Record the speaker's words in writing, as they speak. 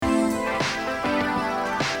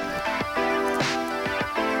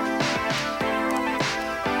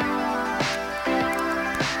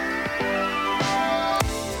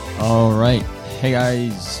All right. Hey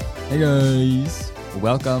guys.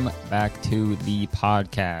 Welcome back to the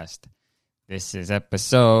podcast. This is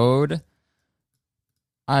episode,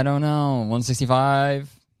 I don't know, 165?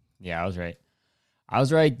 Yeah, I was right. I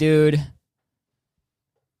was right, dude.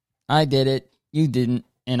 I did it. You didn't,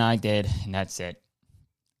 and I did, and that's it.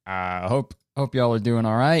 Hope y'all are doing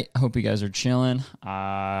all right. Hope you guys are chilling.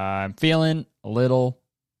 I'm feeling a little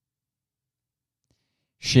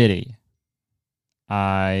shitty.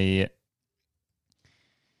 I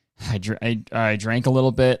drank a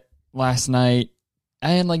little bit last night,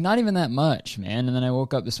 and not even that much, man. And then I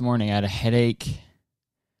woke up this morning, I had a headache,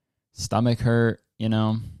 stomach hurt,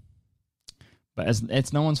 But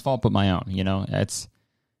it's no one's fault but my own,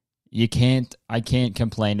 I can't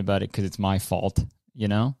complain about it because it's my fault,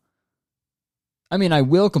 I mean, I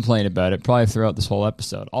will complain about it probably throughout this whole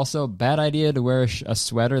episode. Also, bad idea to wear a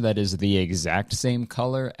sweater that is the exact same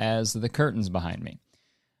color as the curtains behind me.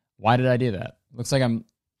 Why did I do that? Looks like I'm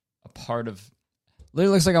a part of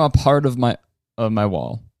my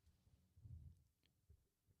wall.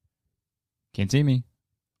 Can't see me.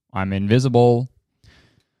 I'm invisible.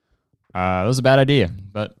 That was a bad idea,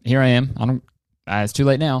 but here I am. It's too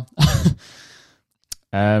late now.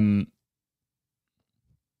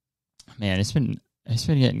 Man, it's been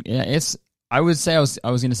getting, I would say I was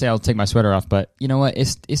going to say I'll take my sweater off, but you know what?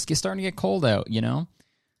 It's starting to get cold out,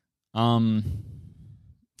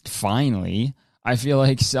 Finally, I feel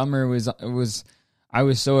like summer I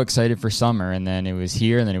was so excited for summer, and then it was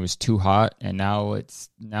here, and then it was too hot, and now it's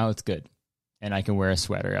good. And I can wear a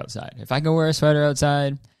sweater outside. If I can wear a sweater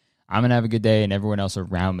outside, I'm going to have a good day, and everyone else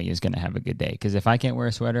around me is going to have a good day. Because if I can't wear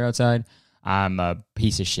a sweater outside, I'm a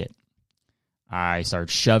piece of shit. I start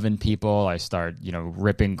shoving people. I start,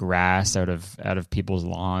 ripping grass out of people's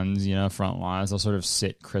lawns, front lawns. I'll sort of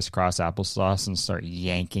sit crisscross applesauce and start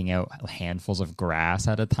yanking out handfuls of grass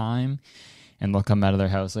at a time. And they'll come out of their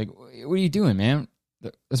house like, what are you doing, man?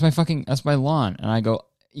 That's my lawn. And I go,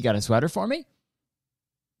 you got a sweater for me?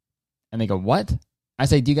 And they go, what? I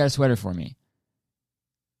say, do you got a sweater for me?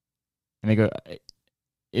 And they go,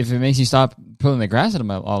 if it makes you stop pulling the grass out of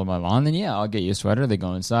all of my lawn, then yeah, I'll get you a sweater. They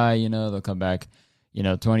go inside, they'll come back,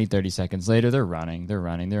 20, 30 seconds later, they're running, they're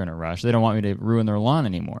in a rush. They don't want me to ruin their lawn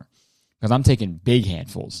anymore because I'm taking big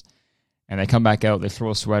handfuls. And they come back out, they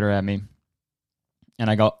throw a sweater at me, and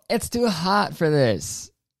I go, it's too hot for this.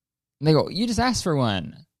 And they go, you just asked for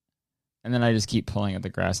one. And then I just keep pulling at the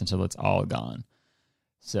grass until it's all gone.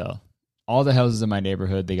 So all the houses in my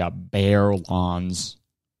neighborhood, they got bare lawns,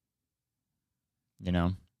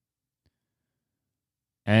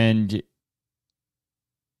 And,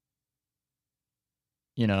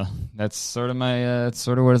 that's sort of that's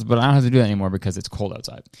sort of what it is, but I don't have to do that anymore because it's cold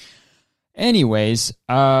outside. Anyways,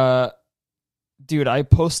 dude,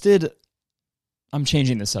 I'm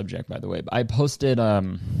changing the subject, by the way, but I posted,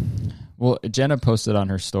 Jenna posted on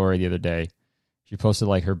her story the other day. She posted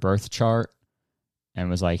her birth chart and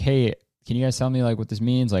was like, hey, can you guys tell me what this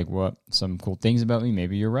means? What some cool things about me?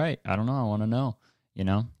 Maybe you're right. I don't know. I want to know,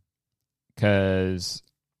 because,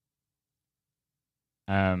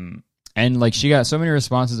 and she got so many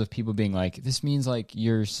responses of people being like, this means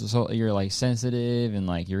you're sensitive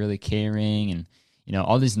and you're really caring and,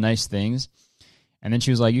 all these nice things. And then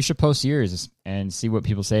she was like, you should post yours and see what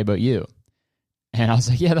people say about you. And I was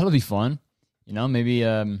like, yeah, that'll be fun. Maybe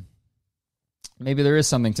there is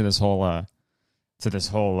something to this whole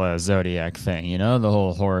zodiac thing, the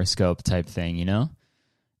whole horoscope type thing,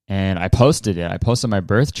 And I posted it. I posted my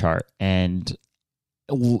birth chart, and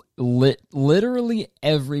literally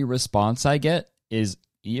every response I get is,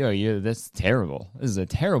 that's terrible. This is a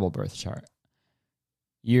terrible birth chart.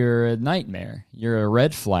 You're a nightmare. You're a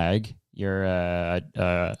red flag. You're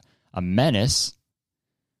a menace.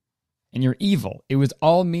 And you're evil. It was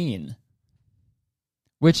all mean.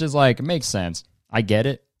 Which is it makes sense. I get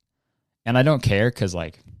it. And I don't care because,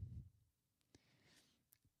 I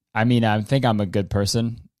think I'm a good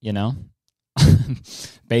person,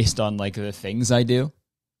 based on, the things I do.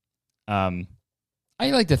 I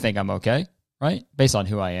like to think I'm okay, right? Based on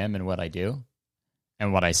who I am and what I do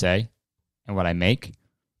and what I say and what I make,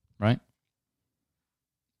 right?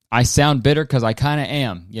 I sound bitter because I kind of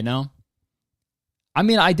am,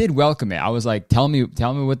 I did welcome it. I was like, tell me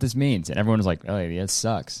what this means. And everyone was like, oh, yeah, it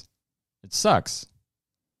sucks. It sucks.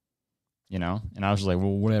 And I was just like,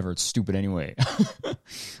 well, whatever. It's stupid anyway.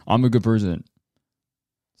 I'm a good person.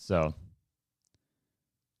 So,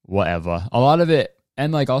 whatever. A lot of it,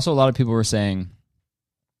 and also a lot of people were saying,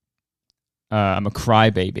 I'm a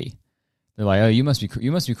crybaby. They're like, oh, you must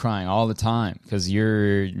be crying all the time because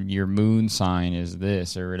your moon sign is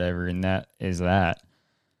this or whatever, and that is that.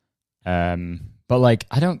 But But like,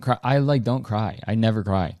 I don't cry. I like don't cry. I never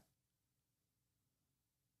cry.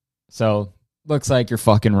 So looks like you're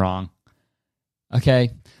fucking wrong.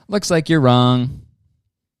 Okay, looks like you're wrong.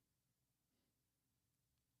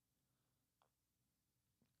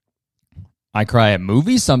 I cry at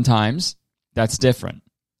movies sometimes. That's different.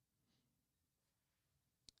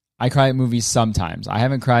 I cry at movies sometimes. I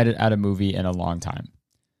haven't cried at a movie in a long time.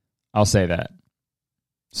 I'll say that.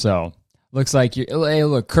 So, looks like you. Hey,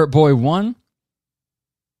 look, Kurt Boy won.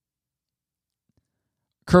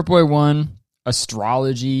 Kurt Boy won.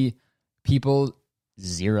 Astrology people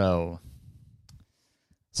 0.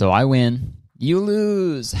 So I win. You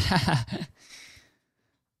lose.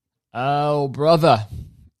 Oh, brother.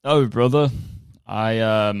 Fuck,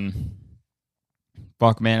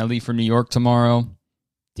 man. I leave for New York tomorrow.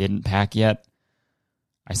 Didn't pack yet.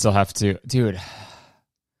 I still have to. Dude,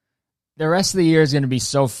 the rest of the year is going to be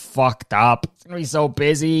so fucked up. It's going to be so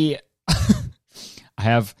busy.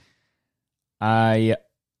 I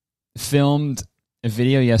filmed a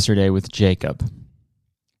video yesterday with Jacob.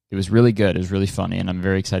 It was really good. It was really funny, and I'm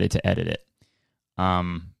very excited to edit it.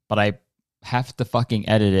 But I have to fucking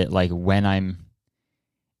edit it like when I'm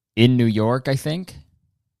in New York, I think,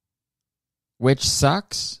 which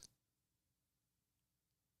sucks.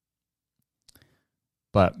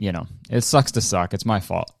 But, you know, it sucks to suck. It's my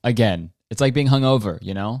fault. Again, it's like being hungover,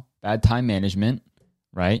 you know? Bad time management,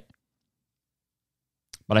 right?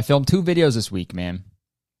 But I filmed 2 videos this week, man.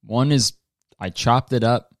 One is I chopped it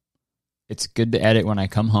up. It's good to edit when I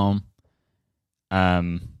come home.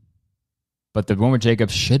 But the one with Jacob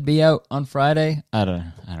should be out on Friday. I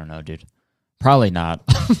don't know, dude. Probably not.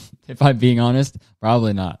 If I'm being honest,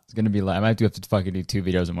 probably not. It's gonna be I might have to fucking do 2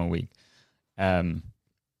 videos in 1 week. But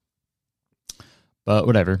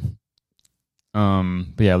whatever.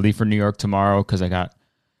 But yeah, leave for New York tomorrow because I got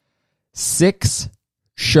 6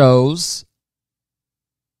 shows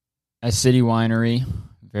at City Winery.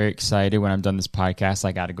 Very excited. When I'm done this podcast,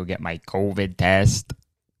 I got to go get my COVID test.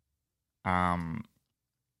 And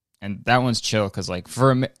that one's chill because, like,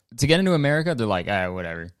 to get into America, they're like,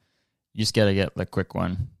 whatever. You just got to get the quick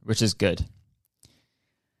one, which is good.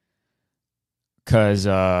 Because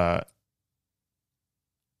on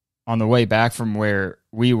the way back from where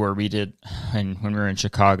we did, and when we were in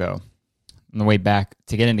Chicago, on the way back,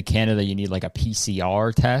 to get into Canada, you need like a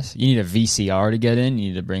PCR test. You need a VCR to get in. You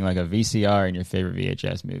need to bring like a VCR and your favorite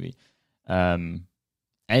VHS movie. And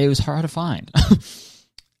it was hard to find.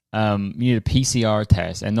 You need a PCR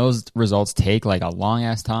test, and those results take like a long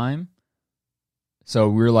ass time. So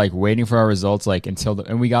we were like waiting for our results like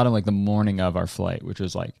and we got them like the morning of our flight, which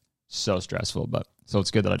was like so stressful. But so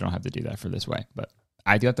it's good that I don't have to do that for this way. But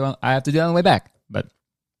I have to do that on the way back. But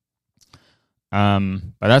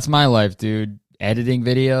that's my life, dude. Editing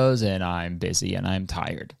videos, and I'm busy and I'm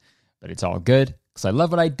tired. But it's all good because I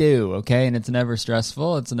love what I do, okay? And it's never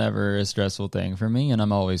stressful. It's never a stressful thing for me, and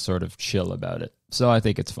I'm always sort of chill about it. So I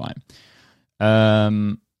think it's fine.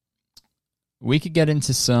 We could get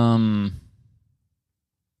into some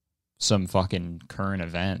fucking current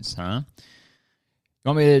events, huh? You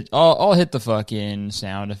want me to? I'll hit the fucking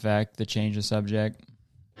sound effect to change the subject.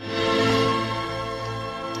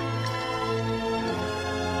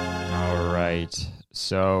 All right,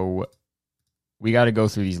 so we got to go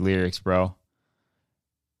through these lyrics, bro.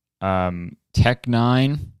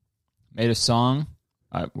 Tech-N9ne made a song.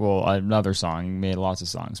 Another song. He made lots of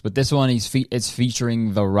songs, but this one it's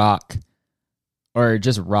featuring The Rock, or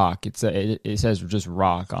just Rock. It says just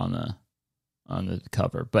Rock on the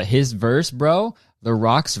cover, but his verse, bro, The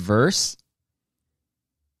Rock's verse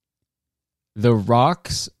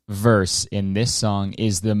in this song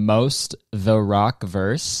is the most The Rock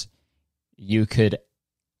verse you could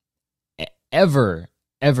ever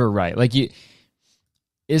write. Like it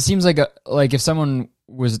seems like if someone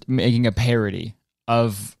was making a parody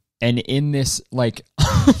of, and in this, like,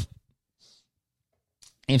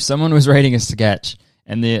 if someone was writing a sketch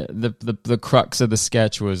and the crux of the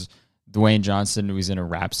sketch was Dwayne Johnson who was in a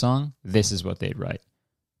rap song, this is what they'd write.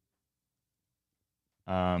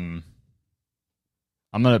 But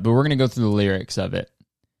we're gonna go through the lyrics of it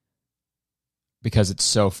because it's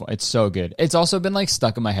so fun. It's so good. It's also been like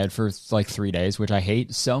stuck in my head for like 3 days, which I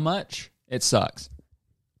hate so much. It sucks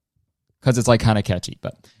because it's like kind of catchy.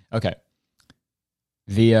 But okay,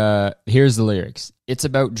 here's the lyrics. It's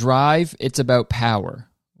about drive. It's about power.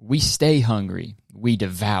 We stay hungry. We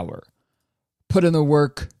devour. Put in the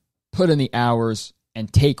work. Put in the hours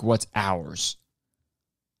and take what's ours.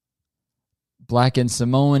 Black and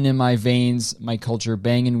Samoan in my veins, my culture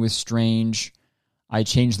banging with strange. I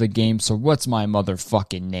changed the game, so what's my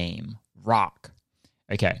motherfucking name? Rock.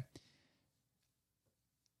 Okay.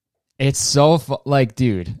 It's so like,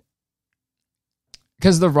 dude,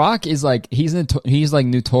 because The Rock is like he's like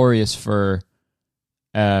notorious for,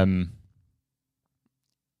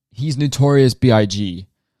 he's notorious Big.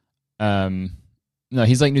 No,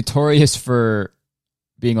 he's like notorious for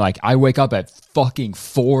being like, I wake up at fucking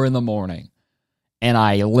 4 a.m. and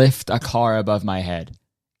I lift a car above my head,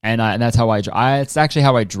 and that's how it's actually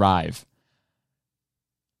how I drive.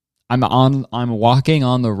 I'm walking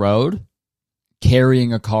on the road,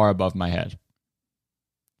 carrying a car above my head.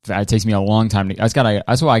 It takes me a long time that's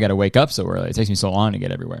why I got to wake up so early. It takes me so long to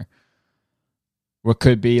get everywhere. What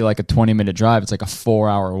could be like a 20-minute drive, it's like a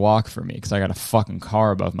 4-hour walk for me because I got a fucking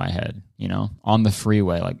car above my head, on the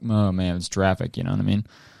freeway. Like, oh man, it's traffic, you know what I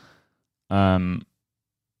mean?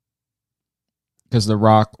 Because The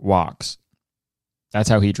Rock walks. That's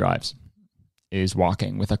how he drives, is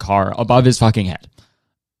walking with a car above his fucking head.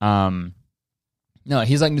 No,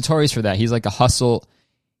 he's like notorious for that. He's like a hustle.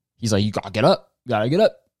 He's like, you gotta get up. You gotta get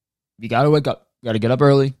up. You gotta wake up. You gotta get up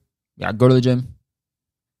early. You gotta go to the gym.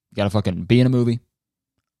 You gotta fucking be in a movie.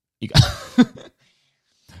 You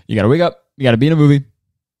gotta wake up. You gotta be in a movie.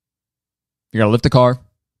 You gotta lift a car. And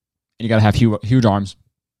you gotta have huge arms.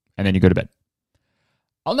 And then you go to bed.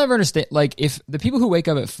 I'll never understand, like, if the people who wake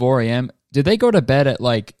up at 4 a.m., did they go to bed at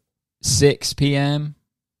like 6 p.m.,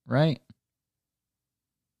 right?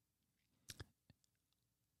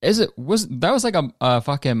 That was like a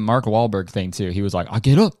fucking Mark Wahlberg thing too. He was like, I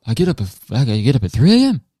get up at 3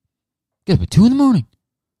 a.m. Get up at 2 a.m.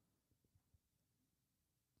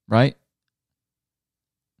 Right?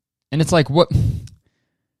 And it's like, what?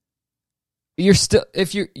 You're still,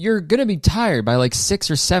 if you're gonna be tired by like 6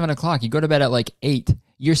 or 7 o'clock. You go to bed at like 8.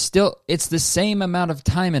 It's the same amount of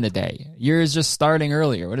time in a day. Yours just starting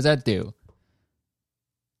earlier. What does that do?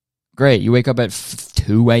 Great. You wake up at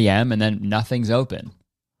 2 a.m. and then nothing's open.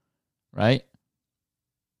 Right?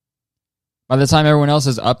 By the time everyone else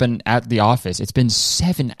is up and at the office, it's been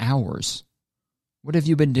 7 hours. What have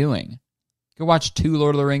you been doing? Go watch 2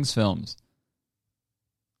 Lord of the Rings films.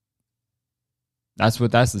 That's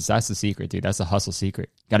the secret, dude. That's the hustle secret.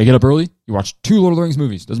 Gotta get up early. You watch 2 Lord of the Rings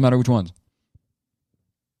movies. Doesn't matter which ones.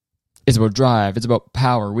 It's about drive. It's about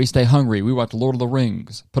power. We stay hungry. We watch Lord of the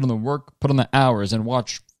Rings. Put in the work, put in the hours, and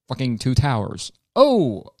watch fucking 2 Towers.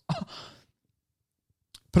 Oh!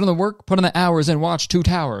 Put in the work, put in the hours, and watch 2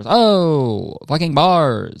 Towers. Oh! Fucking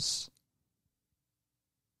bars.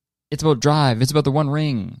 It's about drive. It's about the One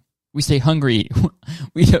Ring. We stay hungry.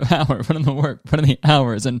 We have power. Put in the work, put in the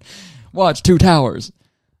hours, and watch 2 Towers.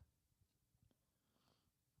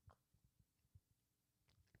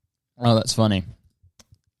 Oh, that's funny.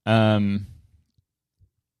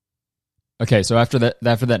 Okay, so after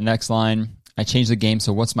that next line, I changed the game,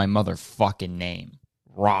 so what's my motherfucking name?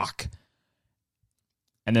 Rock.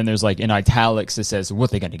 And then there's like in italics it says,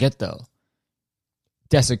 what they gonna get though?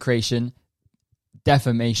 Desecration,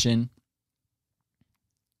 defamation.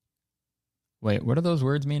 Wait, what do those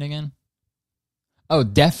words mean again? Oh,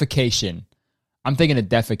 defecation. I'm thinking of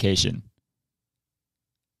defecation.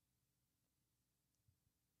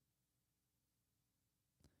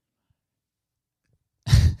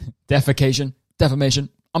 Defecation, defamation.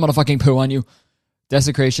 I'm gonna fucking poo on you.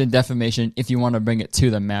 Desecration, defamation. If you want to bring it to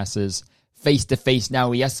the masses, face to face. Now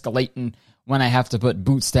we escalating when I have to put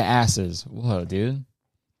boots to asses. Whoa, dude.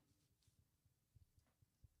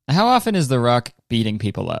 How often is The Rock beating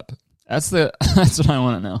people up? That's what I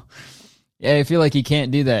want to know. Yeah, I feel like he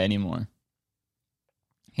can't do that anymore.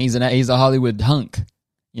 He's a Hollywood hunk,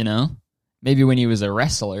 you know? Maybe when he was a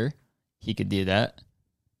wrestler, he could do that.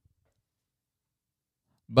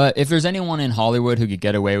 But if there's anyone in Hollywood who could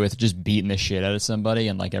get away with just beating the shit out of somebody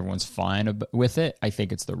and like everyone's fine with it, I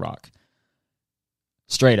think it's The Rock.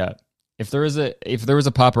 Straight up. If there was a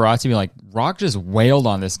paparazzi be like, Rock just wailed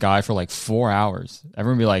on this guy for like 4 hours,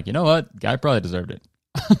 everyone would be like, you know what? Guy probably deserved it.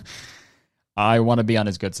 I want to be on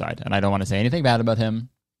his good side, and I don't want to say anything bad about him.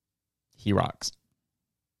 He rocks.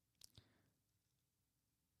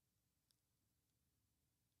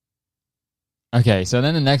 Okay, so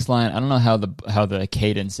then the next line, I don't know how the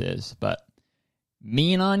cadence is, but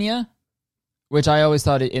mean on ya, which I always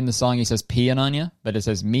thought in the song he says peeing on ya, but it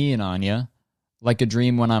says mean on ya, like a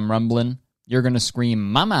dream when I'm rumbling, you're gonna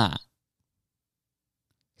scream mama.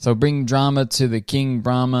 So bring drama to the King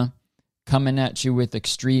Brahma, coming at you with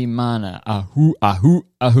extreme mana. Ahoo, ahoo,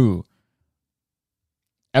 ahoo.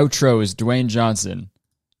 Outro is Dwayne Johnson.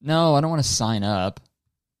 No, I don't want to sign up.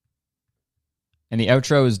 And the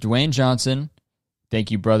outro is Dwayne Johnson. Thank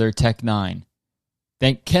you, brother, Tech9.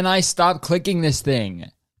 Can I stop clicking this thing?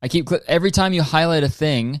 I keep every time you highlight a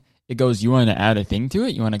thing, it goes, you want to add a thing to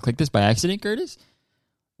it? You want to click this by accident, Curtis?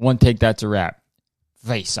 One take, that's a wrap.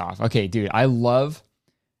 Face Off. Okay, dude, I love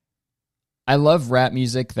rap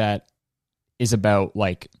music that is about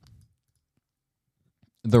like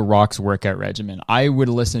The Rock's workout regimen. I would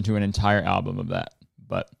listen to an entire album of that,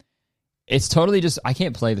 but it's totally just, I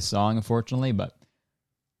can't play the song, unfortunately, but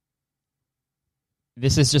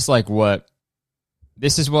this is just like what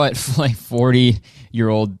like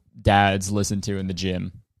 40-year-old dads listen to in the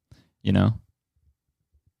gym, you know?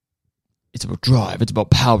 It's about drive, it's about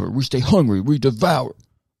power. We stay hungry, we devour.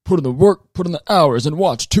 Put in the work, put in the hours, and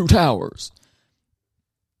watch 2 towers.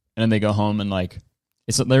 And then they go home and like,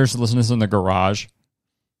 they're just listening to this in the garage.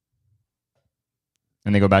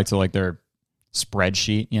 And they go back to like their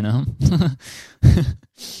spreadsheet, you know?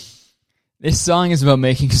 This song is about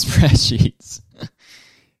making spreadsheets.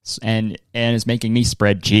 And it's making me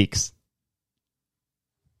spread cheeks.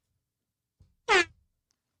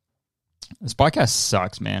 This podcast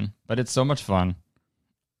sucks, man, but it's so much fun.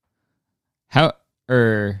 Have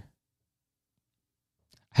I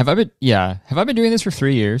been doing this for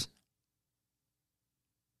 3 years?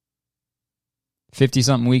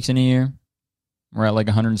 50-something weeks in a year? We're at like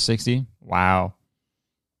 160? Wow.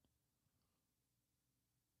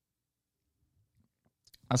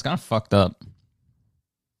 That's kind of fucked up.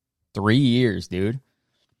 3 years, dude.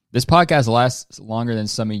 This podcast lasts longer than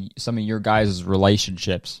some of your guys'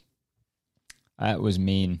 relationships. That was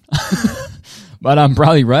mean. But I'm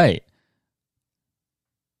probably right.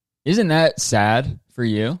 Isn't that sad for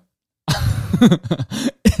you?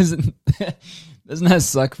 Doesn't that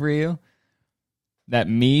suck for you? That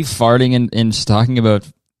me farting and just talking about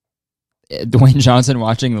Dwayne Johnson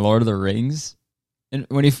watching The Lord of the Rings and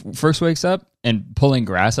when he first wakes up and pulling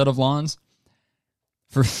grass out of lawns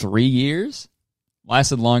for 3 years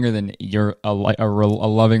lasted longer than a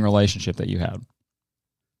loving relationship that you had.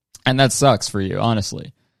 And that sucks for you,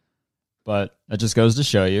 honestly. But that just goes to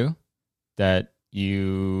show you that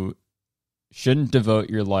you shouldn't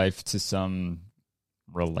devote your life to some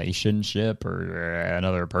relationship or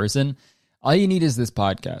another person. All you need is this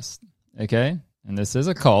podcast, okay? And this is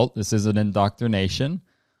a cult. This is an indoctrination.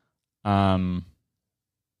 And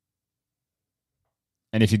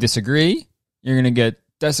if you disagree, you're going to get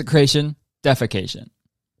desecration, defecation.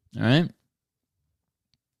 All right?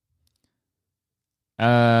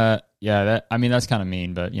 That's kind of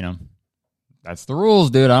mean, but you know, that's the rules,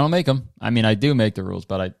 dude. I don't make them. I mean, I do make the rules,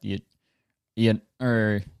 but you know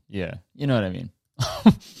what I mean.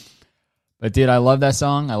 But dude, I love that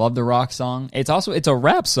song. I love the Rock song. It's a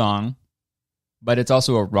rap song, but it's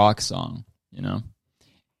also a rock song, you know?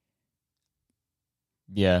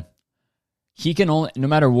 Yeah. He can only, no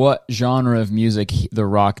matter what genre of music The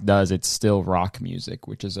Rock does, it's still rock music,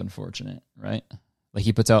 which is unfortunate, right? Like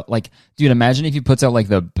he puts out, like, dude, imagine if he puts out like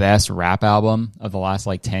the best rap album of the last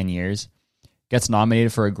like 10 years, gets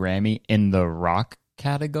nominated for a Grammy in the rock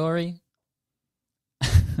category,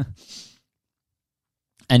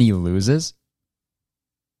 and he loses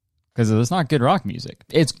because it's not good rock music.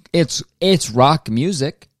 It's rock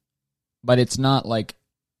music, but it's not like,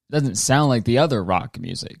 it doesn't sound like the other rock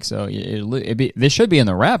music. So this should be in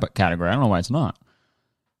the rap category. I don't know why it's not.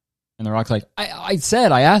 And the Rock's like,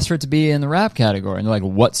 I asked for it to be in the rap category. And they're like,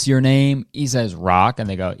 what's your name? He says Rock. And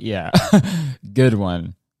they go, yeah, good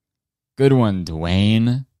one. Good one,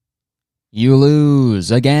 Dwayne. You lose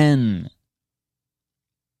again.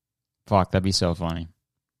 Fuck, that'd be so funny.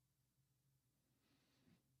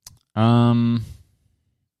 What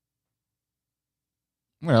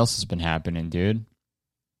else has been happening, dude?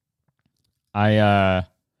 Oh,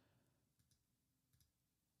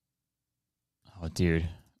 dude.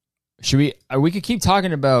 We could keep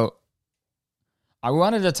talking about, I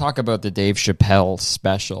wanted to talk about the Dave Chappelle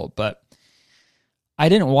special, but I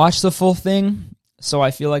didn't watch the full thing, so I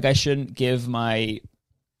feel like I shouldn't give my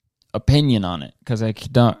opinion on it because I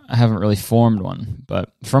haven't really formed one.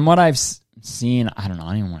 But from what I've seen, I don't know, I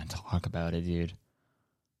don't even want to talk about it, dude.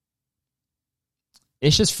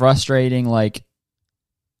 It's just frustrating, like,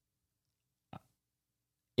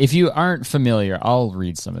 if you aren't familiar, I'll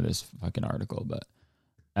read some of this fucking article, but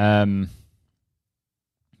Netflix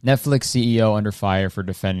CEO under fire for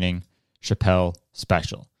defending Chappelle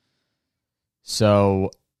special. So,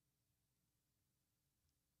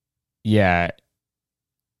 yeah.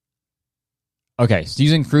 Okay, so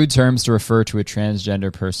using crude terms to refer to a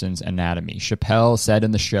transgender person's anatomy. Chappelle said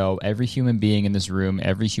in the show, every human being in this room,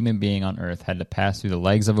 every human being on Earth had to pass through the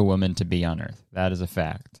legs of a woman to be on Earth. That is a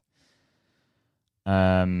fact.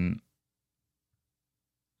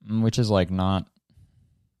 Which is like not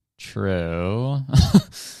true.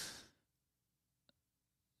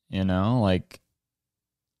 You know, like,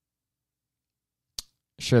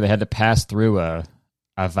 sure, they had to pass through a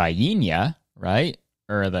vagina, right?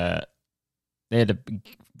 or they had to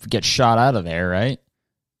get shot out of there, right?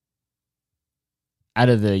 Out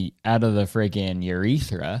of the freaking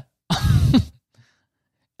urethra.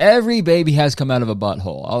 Every baby has come out of a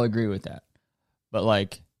butthole. I'll agree with that. But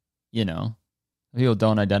like, you know, people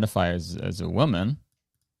don't identify as a woman.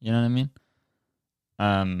 You know what I mean?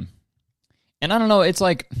 And I don't know, it's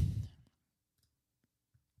like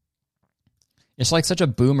such a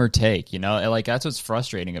boomer take, you know? Like, that's what's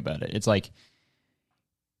frustrating about it. It's like,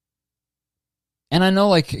 and I know,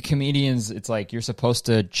 like, comedians, it's like you're supposed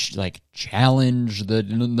to challenge the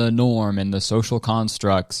norm and the social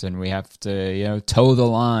constructs, and we have to, you know, toe the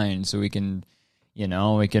line so we can, you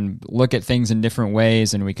know, we can look at things in different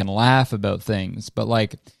ways and we can laugh about things. But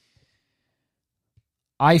like,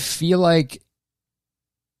 I feel like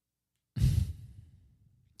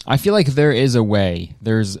there is a way.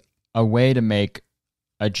 There's a way to make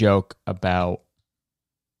a joke about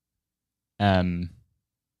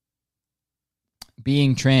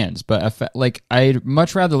being trans, but like, I'd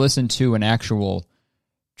much rather listen to an actual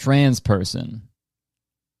trans person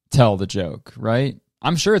tell the joke, right?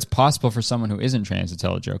 I'm sure it's possible for someone who isn't trans to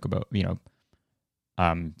tell a joke about, you know,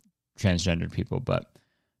 transgendered people, but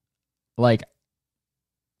like,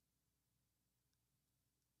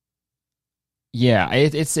 yeah,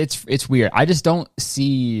 it's weird. I just don't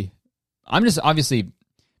see. I'm just obviously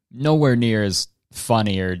nowhere near as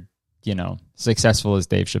funny or, you know, successful as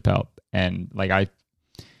Dave Chappelle. And like, I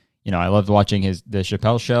loved watching the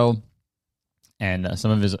Chappelle show, and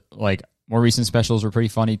some of his like more recent specials were pretty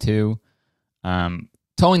funny too. Towing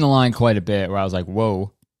the line quite a bit, where I was like,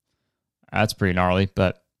 "Whoa, that's pretty gnarly."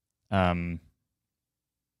 But I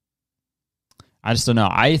just don't know.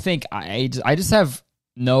 I think I just have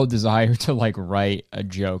no desire to like write a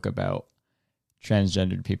joke about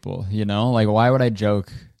transgendered people. You know, like, why would I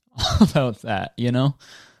joke about that? You know,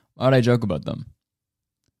 why would I joke about them?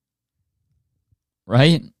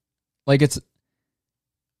 Right? Like, it's,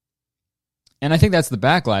 and I think that's the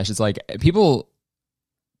backlash. It's like, people,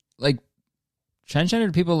 like,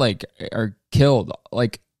 transgendered people, like, are killed.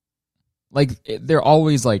 Like they're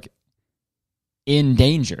always like in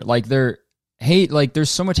danger. Like, there's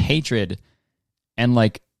so much hatred and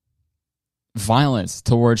like violence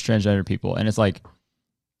towards transgender people. And it's like,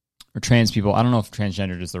 or trans people. I don't know if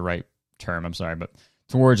transgendered is the right term. I'm sorry, but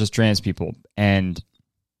towards just trans people. And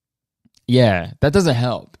yeah, that doesn't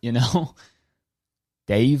help, you know?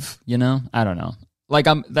 Dave, you know? I don't know. Like,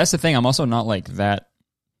 that's the thing. I'm also not like that.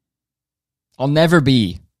 I'll never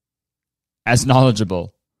be as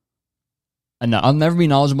knowledgeable. I'll never be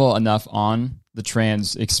knowledgeable enough on the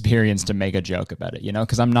trans experience to make a joke about it, you know?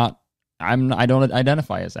 Because I don't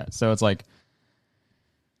identify as that. So it's like,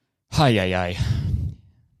 hi.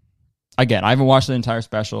 Again, I haven't watched the entire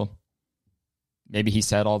special. Maybe he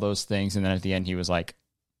said all those things, and then at the end he was like,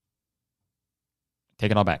 take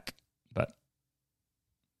it all back. But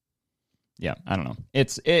yeah, I don't know.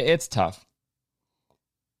 It's tough.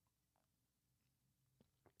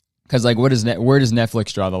 Because like, where does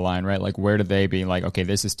Netflix draw the line, right? Like, where do they be like, okay,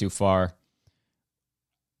 this is too far.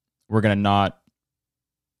 We're gonna not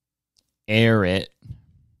air it,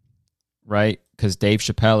 right? Because Dave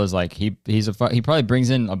Chappelle is like, he probably brings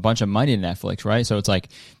in a bunch of money to Netflix, right? So it's like,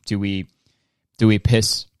 do we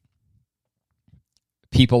piss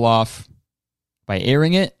people off by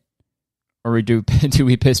airing it, or do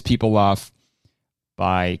we piss people off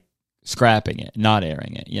by scrapping it, not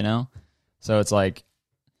airing it, you know? So it's like,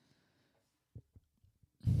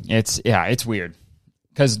 it's weird,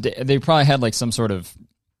 because they probably had like some sort of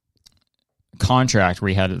contract where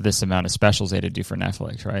you had this amount of specials they had to do for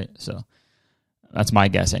Netflix, right? So that's my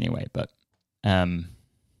guess anyway. But I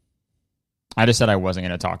just said I wasn't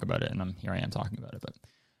going to talk about it, and here I am talking about it. But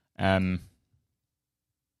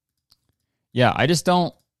yeah, I just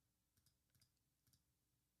don't.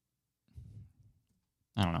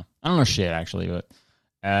 I don't know. I don't know shit actually, but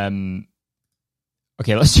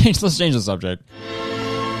okay, let's change the subject.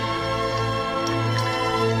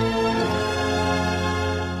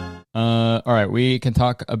 All right, we can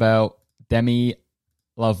talk about Demi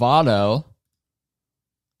Lovato.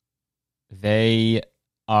 They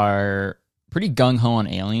are pretty gung-ho on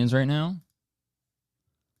aliens right now.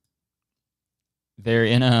 They're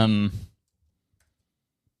in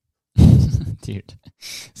dude,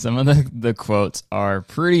 some of the quotes are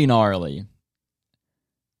pretty gnarly.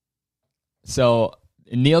 So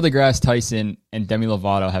Neil deGrasse Tyson and Demi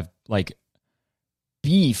Lovato have like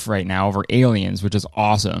beef right now over aliens, which is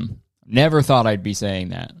awesome. Never thought I'd be saying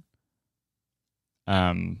that.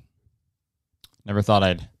 Never thought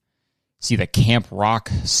I'd see the Camp Rock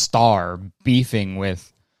star beefing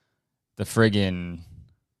with the friggin'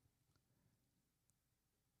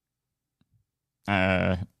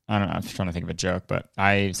 I don't know. I'm trying to think of a joke, but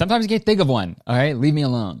I sometimes can't think of one. All right, leave me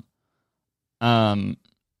alone.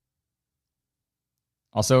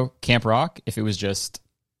 Also, Camp Rock. If it was just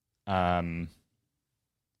a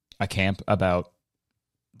camp about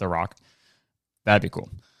The Rock, that'd be cool.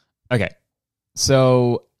 Okay,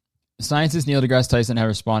 so scientist Neil deGrasse Tyson has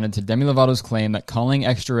responded to Demi Lovato's claim that calling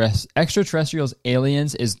extraterrestrials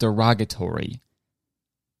aliens is derogatory.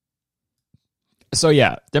 So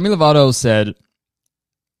yeah, Demi Lovato said,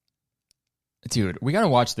 dude, we gotta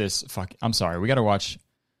watch this. I'm sorry, we gotta watch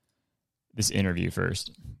this interview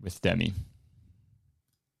first with Demi.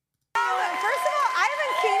 First of all, I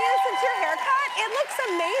haven't seen you since your haircut. It looks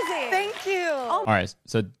amazing. Thank you. All right,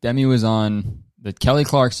 so Demi was on the Kelly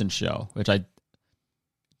Clarkson show, which I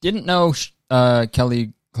didn't know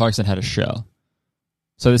Kelly Clarkson had a show.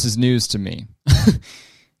 So this is news to me.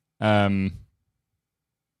 But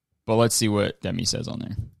let's see what Demi says on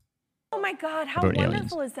there. Oh my God, how About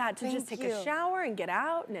wonderful aliens. is that to just take a shower and get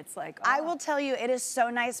out and it's like, I will tell you, it is so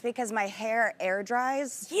nice because my hair air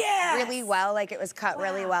dries really well. Like it was cut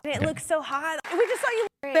really well. And it looks so hot. We just saw you.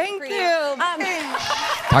 Thank you.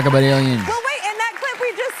 Talk about aliens. Well, wait, in that clip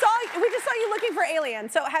we just saw you looking for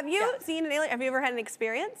aliens. So have you seen an alien? Have you ever had an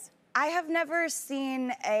experience? I have never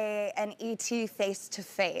seen an ET face to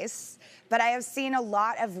face, but I have seen a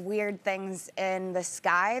lot of weird things in the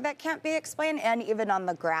sky that can't be explained and even on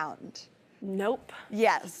the ground. Nope.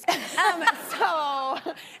 Yes.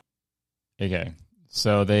 Okay,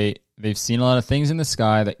 so they've seen a lot of things in the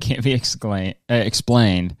sky that can't be explained,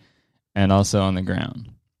 and also on the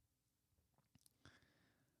ground.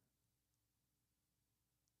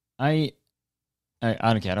 I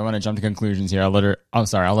don't care. I don't want to jump to conclusions here. I'll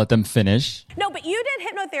let them finish. No, but you did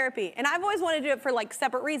hypnotherapy, and I've always wanted to do it for like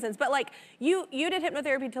separate reasons. But like you did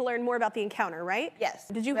hypnotherapy to learn more about the encounter, right? Yes.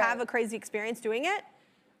 Did you have a crazy experience doing it?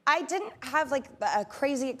 I didn't have like a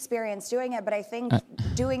crazy experience doing it, but I think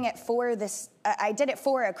doing it for this, I did it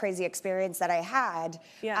for a crazy experience that I had.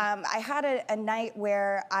 Yeah. I had a night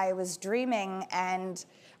where I was dreaming, and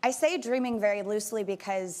I say dreaming very loosely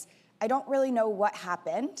because I don't really know what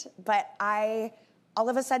happened, but I all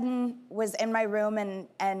of a sudden was in my room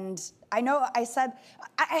and I know I said,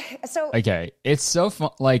 Okay, it's so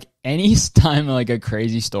fun. Like any time like a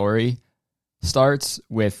crazy story starts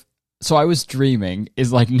with, so I was dreaming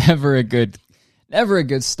is like never a good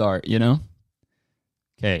start, you know?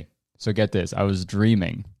 Okay, so get this. I was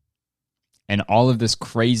dreaming and all of this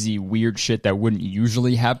crazy weird shit that wouldn't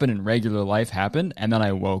usually happen in regular life happened, and then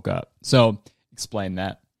I woke up. So explain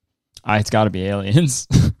that. It's got to be aliens.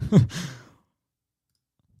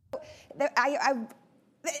 I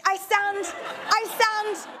sound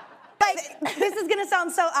like this is gonna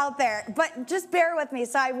sound so out there, but just bear with me.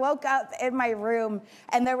 So I woke up in my room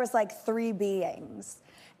and there was like 3 beings,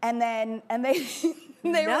 and they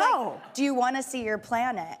were like, "Do you want to see your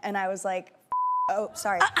planet?" And I was like, "Oh,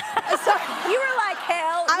 sorry." You were like,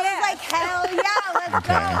 "Hell yeah!" I was like, "Hell yeah, let's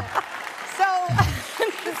go." So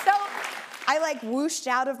I like whooshed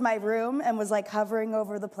out of my room and was like hovering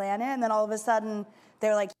over the planet, and then all of a sudden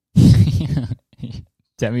they're like.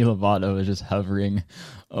 Demi Lovato is just hovering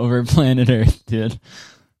over planet Earth, dude.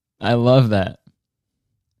 I love that.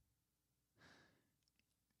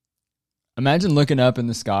 Imagine looking up in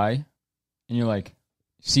the sky and you're like,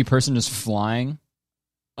 you see a person just flying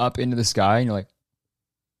up into the sky and you're like,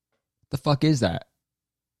 what the fuck is that?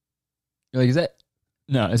 You're like, is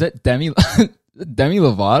that Demi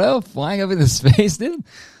Lovato flying up into space, dude?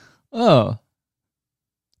 Oh.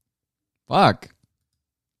 Fuck.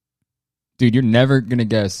 Dude, you're never going to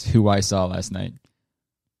guess who I saw last night.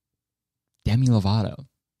 Demi Lovato.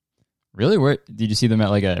 Really? Where did you see them at,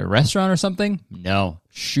 like a restaurant or something? No.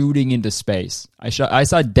 Shooting into space. I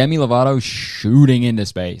saw Demi Lovato shooting into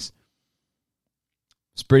space.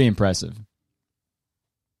 It's pretty impressive.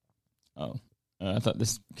 Oh. I thought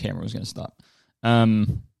this camera was going to stop.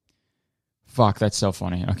 Fuck, that's so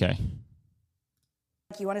funny. Okay.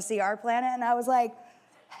 You want to see our planet? And I was like,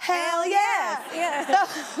 hell yeah! Yeah.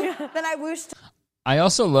 So then I whooshed. I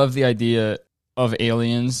also love the idea of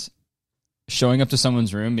aliens showing up to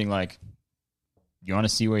someone's room being like, you want to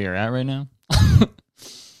see where you're at right now?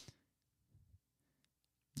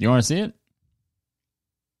 You want to see it?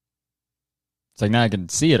 It's like, now I can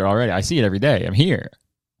see it already. I see it every day. I'm here.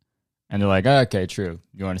 And they're like, oh, okay, true.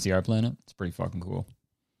 You want to see our planet? It's pretty fucking cool.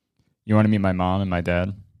 You want to meet my mom and my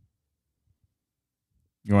dad?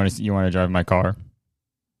 You want to drive my car?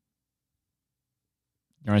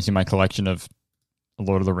 You want to see my collection of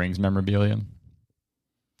Lord of the Rings memorabilia?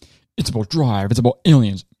 It's about drive. It's about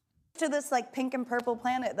aliens. To this like pink and purple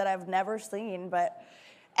planet that I've never seen, but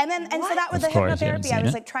And so that was Of the course, you haven't hypnotherapy. I seen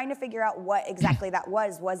was it. like trying to figure out what exactly that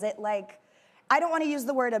was. Was it like, I don't want to use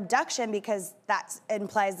the word abduction because that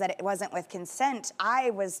implies that it wasn't with consent.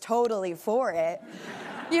 I was totally for it.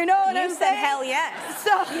 You know what I'm You said saying? hell yes.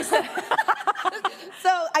 So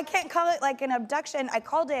I can't call it like an abduction. I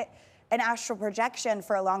called it an astral projection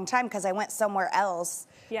for a long time because I went somewhere else.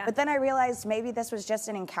 Yeah. But then I realized maybe this was just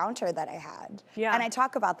an encounter that I had. Yeah. And I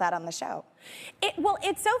talk about that on the show. Well,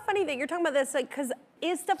 it's so funny that you're talking about this, like, because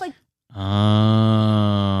is stuff like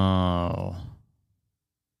Oh.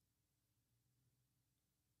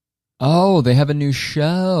 Oh, they have a new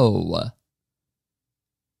show.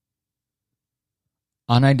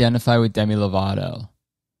 Unidentified with Demi Lovato.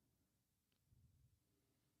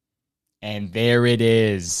 And there it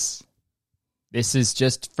is. This is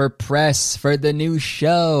just for press for the new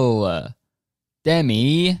show.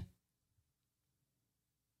 Demi.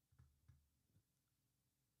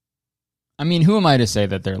 I mean, who am I to say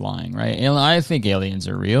that they're lying, right? I think aliens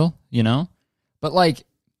are real, you know? But like,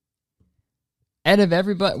 out of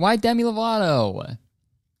everybody, why Demi Lovato?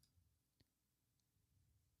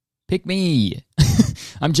 Pick me.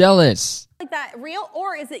 I'm jealous. that real,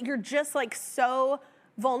 or is it you're just like so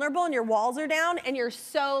vulnerable and your walls are down and you're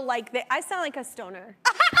so like I sound like a stoner.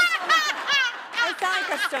 I sound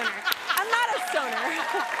like a stoner. I'm not a stoner.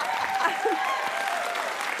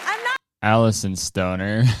 I'm not. Allison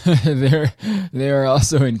Stoner. They're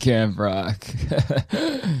also in Camp Rock.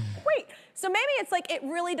 Wait, so maybe it's like it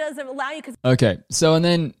really does allow you because Okay, so and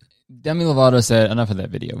then Demi Lovato said, enough of that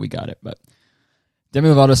video, we got it, but Demi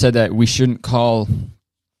Lovato said that we shouldn't call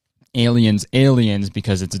aliens aliens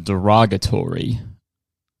because it's derogatory.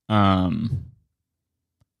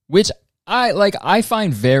 Which I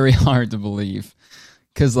find very hard to believe.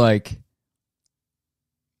 Cause like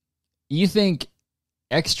you think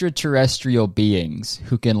extraterrestrial beings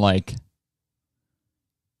who can like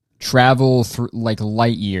travel through like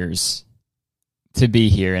light years to be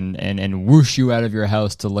here and whoosh you out of your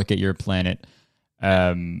house to look at your planet,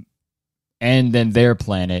 and then their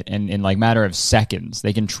planet, and in like matter of seconds,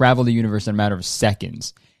 they can travel the universe in a matter of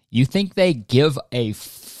seconds. You think they give a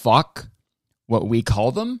fuck what we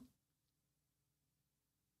call them?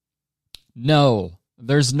 No,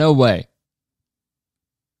 there's no way.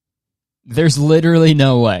 There's literally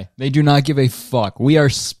no way. They do not give a fuck. We are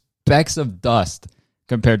specks of dust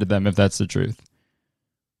compared to them, if that's the truth.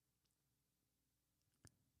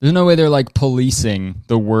 There's no way they're like policing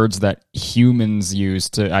the words that humans use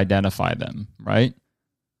to identify them, right?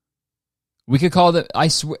 We could call them, I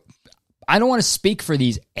swear, I don't want to speak for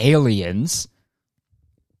these aliens.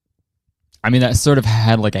 I mean, that sort of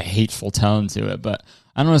had like a hateful tone to it, but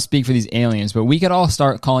I don't want to speak for these aliens, but we could all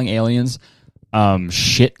start calling aliens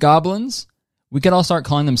shit goblins. We could all start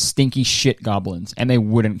calling them stinky shit goblins, and they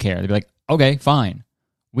wouldn't care. They'd be like, okay, fine.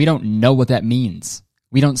 We don't know what that means.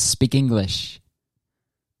 We don't speak English.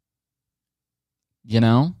 You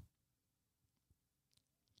know?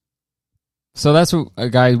 So that's what,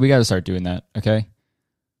 guys, we got to start doing that, okay?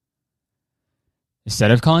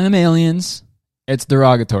 Instead of calling them aliens, it's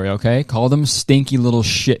derogatory, okay? Call them stinky little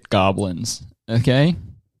shit goblins, okay?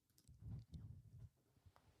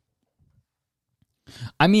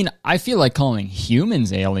 I mean, I feel like calling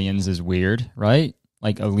humans aliens is weird, right?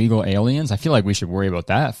 Like illegal aliens. I feel like we should worry about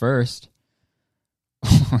that first.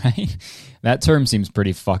 Right? That term seems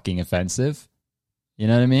pretty fucking offensive. You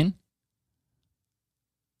know what I mean?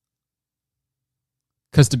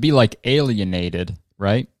 Because to be like alienated,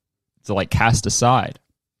 right? To like cast aside,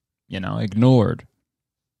 you know, ignored.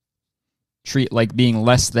 Treat like being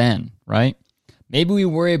less than, right? Maybe we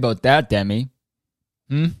worry about that, Demi.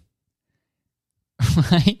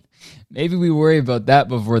 Right? Maybe we worry about that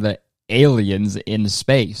before the aliens in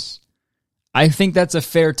space. I think that's a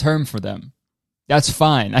fair term for them. That's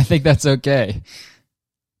fine. I think that's okay.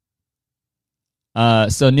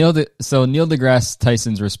 So Neil deGrasse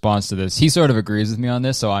Tyson's response to this, he sort of agrees with me on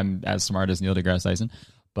this, so I'm as smart as Neil deGrasse Tyson.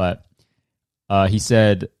 But he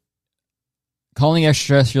said, calling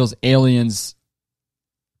extraterrestrials aliens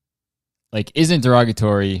like isn't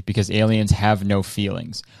derogatory because aliens have no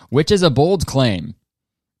feelings, which is a bold claim.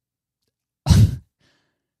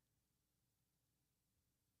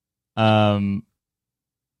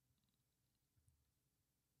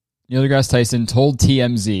 Neil deGrasse Tyson told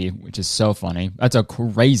TMZ, which is so funny. That's a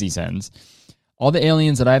crazy sentence. All the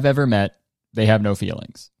aliens that I've ever met, they have no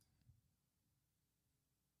feelings.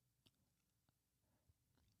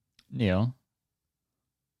 Neil.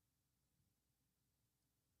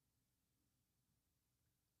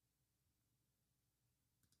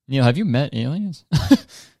 Neil, have you met aliens?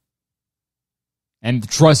 And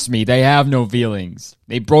trust me, they have no feelings.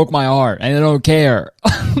 They broke my heart, and they don't care.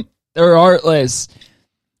 They're heartless.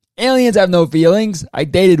 Aliens have no feelings. I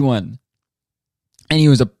dated one, and he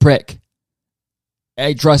was a prick.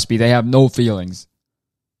 Hey, trust me, they have no feelings.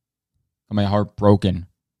 Got my heart broken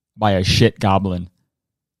by a shit goblin.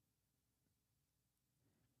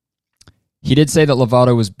 He did say that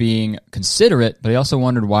Lovato was being considerate, but he also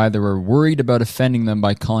wondered why they were worried about offending them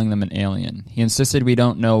by calling them an alien. He insisted we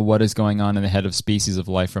don't know what is going on in the head of species of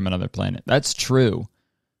life from another planet. That's true.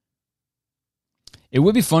 It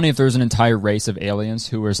would be funny if there was an entire race of aliens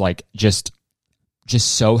who was like just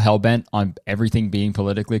so hell-bent on everything being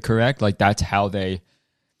politically correct. Like that's how they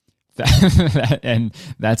and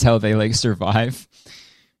that's how they like survive.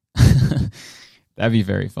 That'd be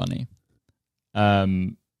very funny.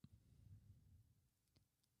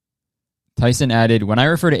 Tyson added, when I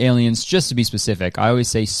refer to aliens, just to be specific, I always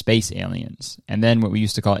say space aliens. And then what we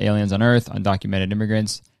used to call aliens on Earth, undocumented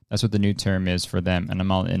immigrants, that's what the new term is for them, and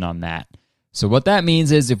I'm all in on that. So what that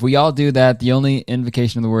means is if we all do that, the only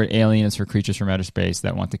invocation of the word alien is for creatures from outer space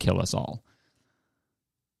that want to kill us all.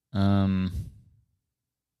 The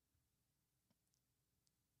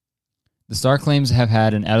Star claims have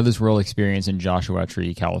had an out-of-this-world experience in Joshua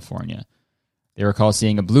Tree, California. They recall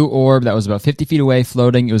seeing a blue orb that was about 50 feet away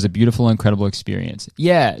floating. It was a beautiful, incredible experience.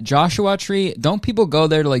 Yeah, Joshua Tree. Don't people go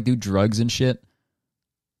there to like do drugs and shit?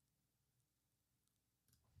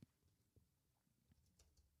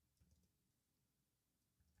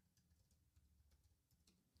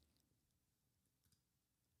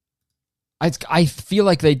 I feel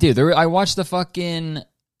like they do. I watched the fucking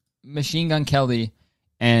Machine Gun Kelly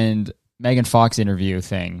and Megan Fox interview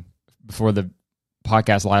thing before the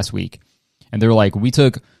podcast last week. And they were like, we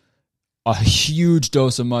took a huge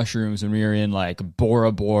dose of mushrooms when we were in like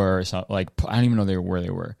Bora Bora or something. Like, I don't even know where they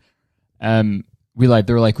were. They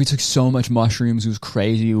were like, we took so much mushrooms. It was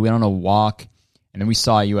crazy. We went on a walk and then we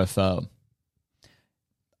saw a UFO.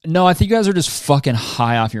 No, I think you guys are just fucking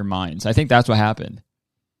high off your minds. I think that's what happened.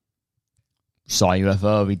 Saw a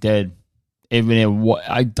UFO. We did.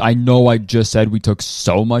 I know I just said we took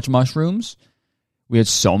so much mushrooms. We had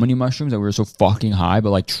so many mushrooms that we were so fucking high,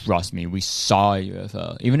 but like, trust me, we saw a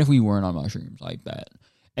UFO. Even if we weren't on mushrooms like that.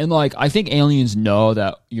 And like, I think aliens know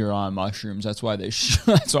that you're on mushrooms. That's why they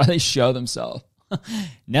show themselves.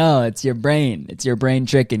 No, it's your brain. It's your brain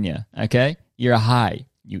tricking you. Okay, you're high,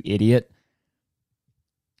 you idiot.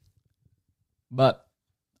 But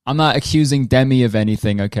I'm not accusing Demi of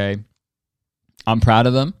anything. Okay, I'm proud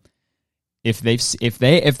of them. If they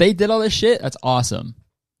did all this shit, that's awesome.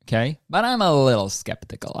 Okay, but I'm a little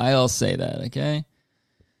skeptical. I'll say that. Okay,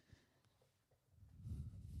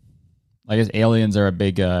 I guess aliens are a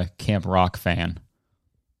big Camp Rock fan.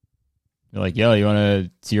 They're like, yo, you want to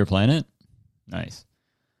see your planet? Nice.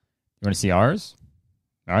 You want to see ours?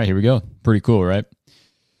 All right, here we go. Pretty cool, right?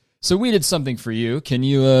 So we did something for you. Can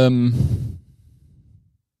you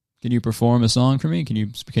perform a song for me? Can you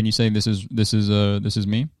say this is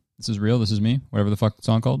me? This is real. This is me. Whatever the fuck the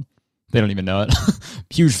song called. They don't even know it.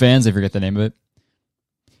 Huge fans. They forget the name of it.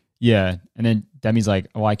 Yeah, and then Demi's like,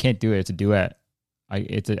 "Well, I can't do it. It's a duet. I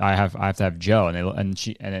have to have Joe."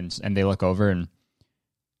 And they look over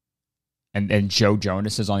and Joe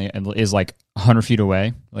Jonas is is like 100 feet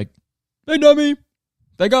away. Like, hey, Demi,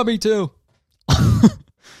 they got me too.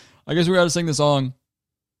 I guess we got to sing the song.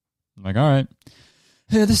 I'm like, all right.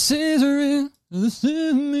 Hey, this is real. This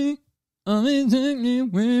is me. I'm exactly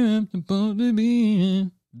where I'm supposed to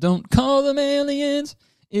be. Don't call them aliens.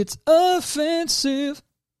 It's offensive.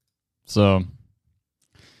 So,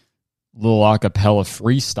 little acapella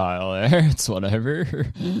freestyle there. It's whatever.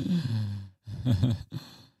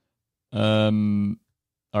 All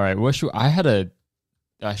right. I had a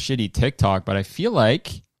shitty TikTok, but I feel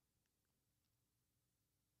like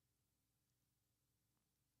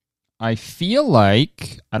I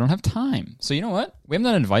don't have time. So you know what? We haven't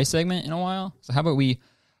done an advice segment in a while. So how about we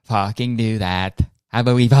fucking do that?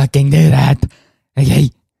 Okay. We could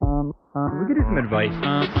do some advice.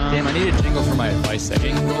 Damn, I need a jingle for my advice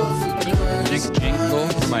segment. Jingle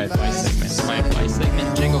for my advice segment.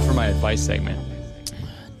 Jingle for my advice segment.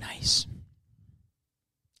 Nice.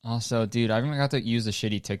 Also, dude, I haven't got to use the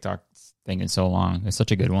shitty TikTok thing in so long. It's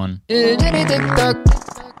such a good one. Sorry.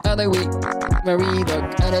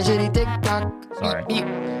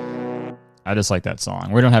 I just like that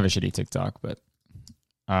song. We don't have a shitty TikTok, but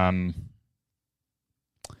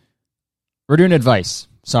we're doing advice.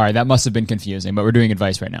 Sorry, that must have been confusing, but we're doing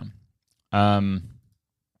advice right now.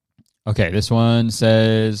 Okay, this one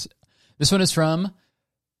is from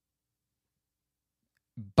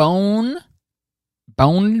Bone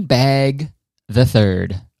Bag the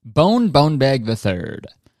Third. Bonebag the Third.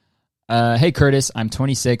 Hey, Curtis, I'm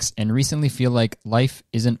 26 and recently feel like life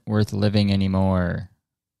isn't worth living anymore.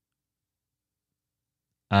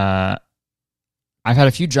 I've had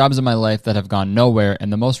a few jobs in my life that have gone nowhere,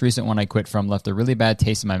 and the most recent one I quit from left a really bad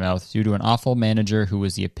taste in my mouth due to an awful manager who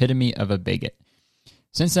was the epitome of a bigot.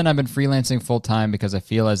 Since then, I've been freelancing full-time because I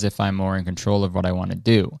feel as if I'm more in control of what I want to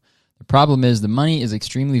do. The problem is the money is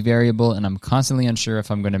extremely variable, and I'm constantly unsure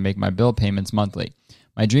if I'm going to make my bill payments monthly.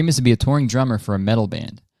 My dream is to be a touring drummer for a metal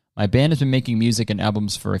band. My band has been making music and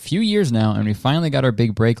albums for a few years now, and we finally got our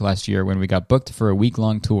big break last year when we got booked for a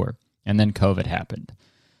week-long tour, and then COVID happened.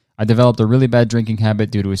 I developed a really bad drinking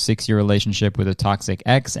habit due to a 6-year relationship with a toxic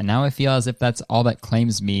ex, and now I feel as if that's all that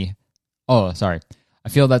claims me. I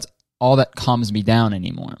feel that's all that calms me down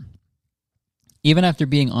anymore. Even after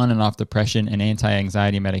being on and off depression and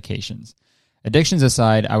anti-anxiety medications. Addictions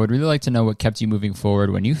aside, I would really like to know what kept you moving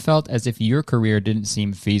forward when you felt as if your career didn't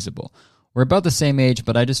seem feasible. We're about the same age,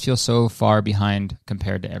 but I just feel so far behind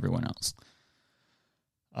compared to everyone else.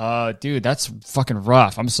 Dude, that's fucking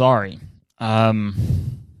rough. I'm sorry.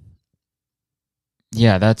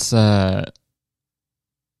 Yeah, that's bad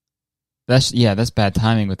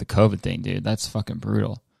timing with the COVID thing, dude. That's fucking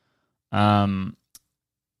brutal. And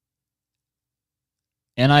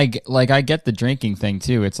I get the drinking thing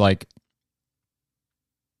too. It's like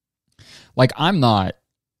I'm not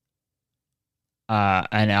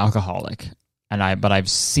an alcoholic, but I've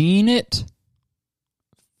seen it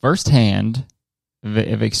firsthand.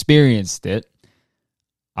 I've experienced it.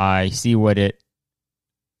 I see what it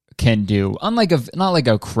can do. Not like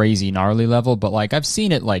a crazy gnarly level, but like I've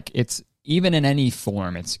seen it. Like it's even in any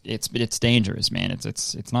form, it's dangerous, man.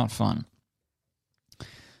 It's not fun.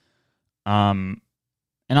 I'm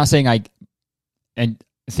not saying I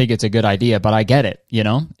think it's a good idea, but I get it, you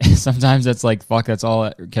know? Sometimes it's like, fuck, that's all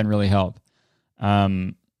that can really help.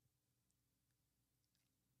 But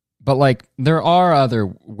like, there are other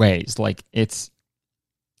ways. Like,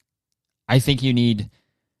 I think you need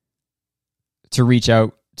to reach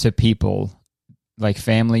out to people, like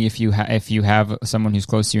family, if you have someone who's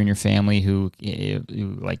close to you in your family who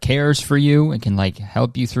like cares for you and can like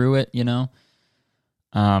help you through it, you know?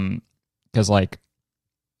 Because like,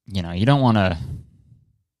 you know, you don't want to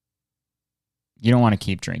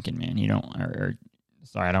keep drinking, man. You don't want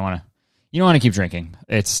to keep drinking.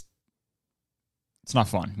 It's not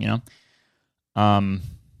fun, you know?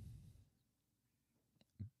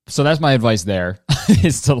 So that's my advice there,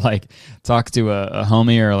 is to like talk to a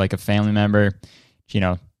homie or like a family member, you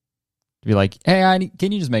know, to be like, hey,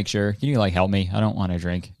 can you just make sure? Can you like help me? I don't want to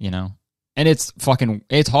drink, you know? And it's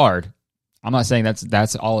hard. I'm not saying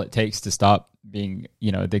that's all it takes to stop being,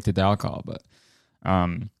 you know, addicted to alcohol, but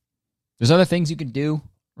there's other things you can do,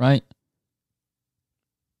 right?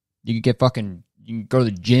 You can go to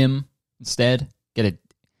the gym instead. There's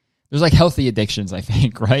like healthy addictions, I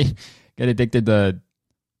think, right? Get addicted to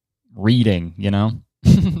reading, you know?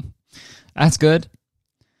 That's good.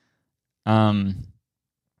 And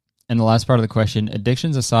the last part of the question,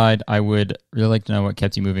 addictions aside, I would really like to know what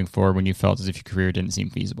kept you moving forward when you felt as if your career didn't seem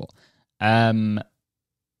feasible.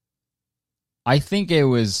 I think it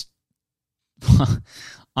was,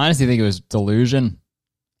 honestly, I think it was delusion.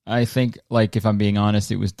 I think, like, if I'm being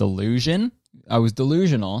honest, it was delusion. I was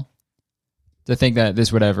delusional to think that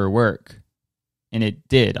this would ever work. And it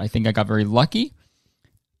did. I think I got very lucky.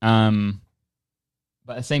 But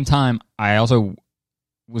at the same time, I also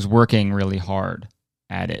was working really hard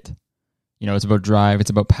at it. You know, it's about drive.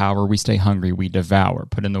 It's about power. We stay hungry. We devour.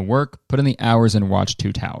 Put in the work. Put in the hours and watch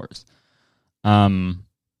Two Towers. But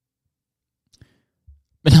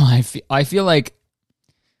no, I feel like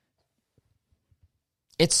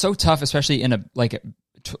it's so tough, especially in a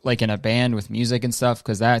band with music and stuff,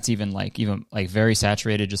 because that's even very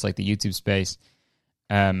saturated, just like the YouTube space.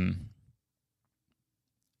 But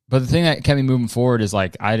the thing that kept me moving forward is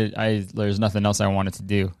like there's nothing else I wanted to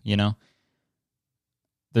do, you know?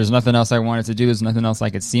 There's nothing else I wanted to do. There's nothing else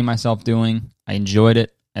I could see myself doing. I enjoyed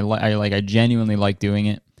it. I genuinely like doing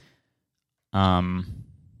it.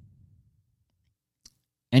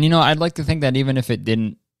 And, you know, I'd like to think that even if it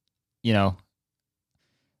didn't, you know,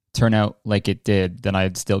 turn out like it did, then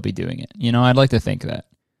I'd still be doing it. You know, I'd like to think that.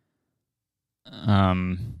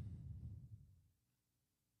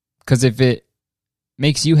 Because if it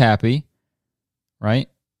makes you happy, right,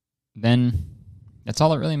 then that's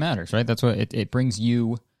all that really matters, right? That's what it brings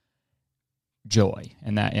you joy,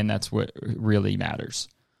 and that's what really matters.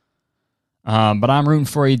 But I'm rooting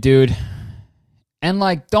for you, dude. And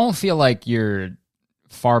like, don't feel like you're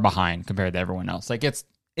far behind compared to everyone else. Like it's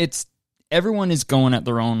everyone is going at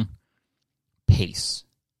their own pace.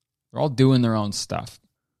 They're all doing their own stuff.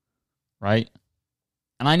 right?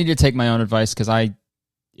 And I need to take my own advice because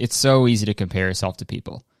it's so easy to compare yourself to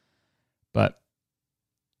people. But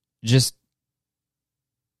just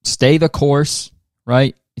stay the course,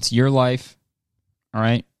 right? It's your life, all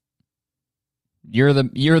right? You're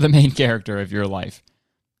the main character of your life,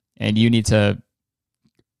 and you need to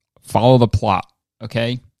follow the plot,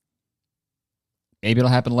 okay? Maybe it'll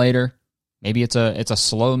happen later. Maybe it's a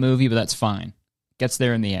slow movie, but that's fine. Gets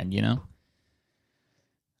there in the end, you know?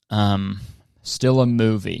 Still a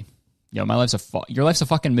movie. Yo, your life's a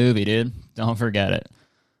fucking movie, dude. Don't forget it.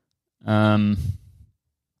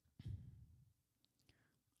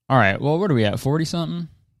 All right, well, what are we at? 40-something?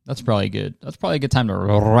 That's probably good. That's probably a good time to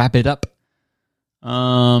wrap it up.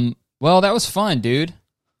 Well, that was fun, dude.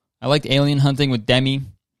 I liked alien hunting with Demi.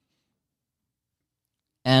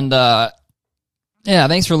 And, yeah,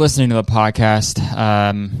 thanks for listening to the podcast.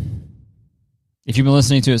 If you've been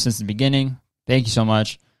listening to it since the beginning, thank you so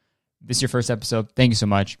much. If this is your first episode, thank you so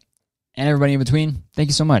much. And everybody in between, thank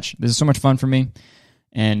you so much. This is so much fun for me.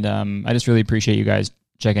 And I just really appreciate you guys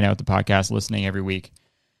checking out the podcast, listening every week.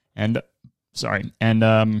 And,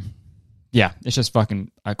 yeah, it's just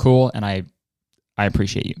fucking cool, and I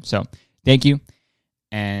appreciate you. So, thank you,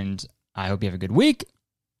 and I hope you have a good week.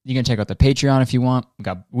 You can check out the Patreon if you want. We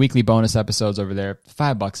got weekly bonus episodes over there.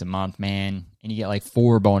 $5 a month, man. And you get like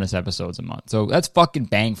 4 bonus episodes a month. So that's fucking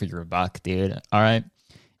bang for your buck, dude. All right.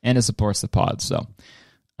 And it supports the pod. So,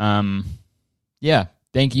 yeah,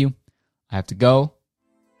 thank you. I have to go,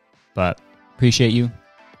 but appreciate you.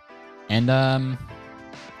 And,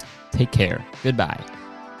 take care. Goodbye.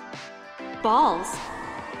 Balls.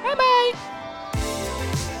 Bye-bye.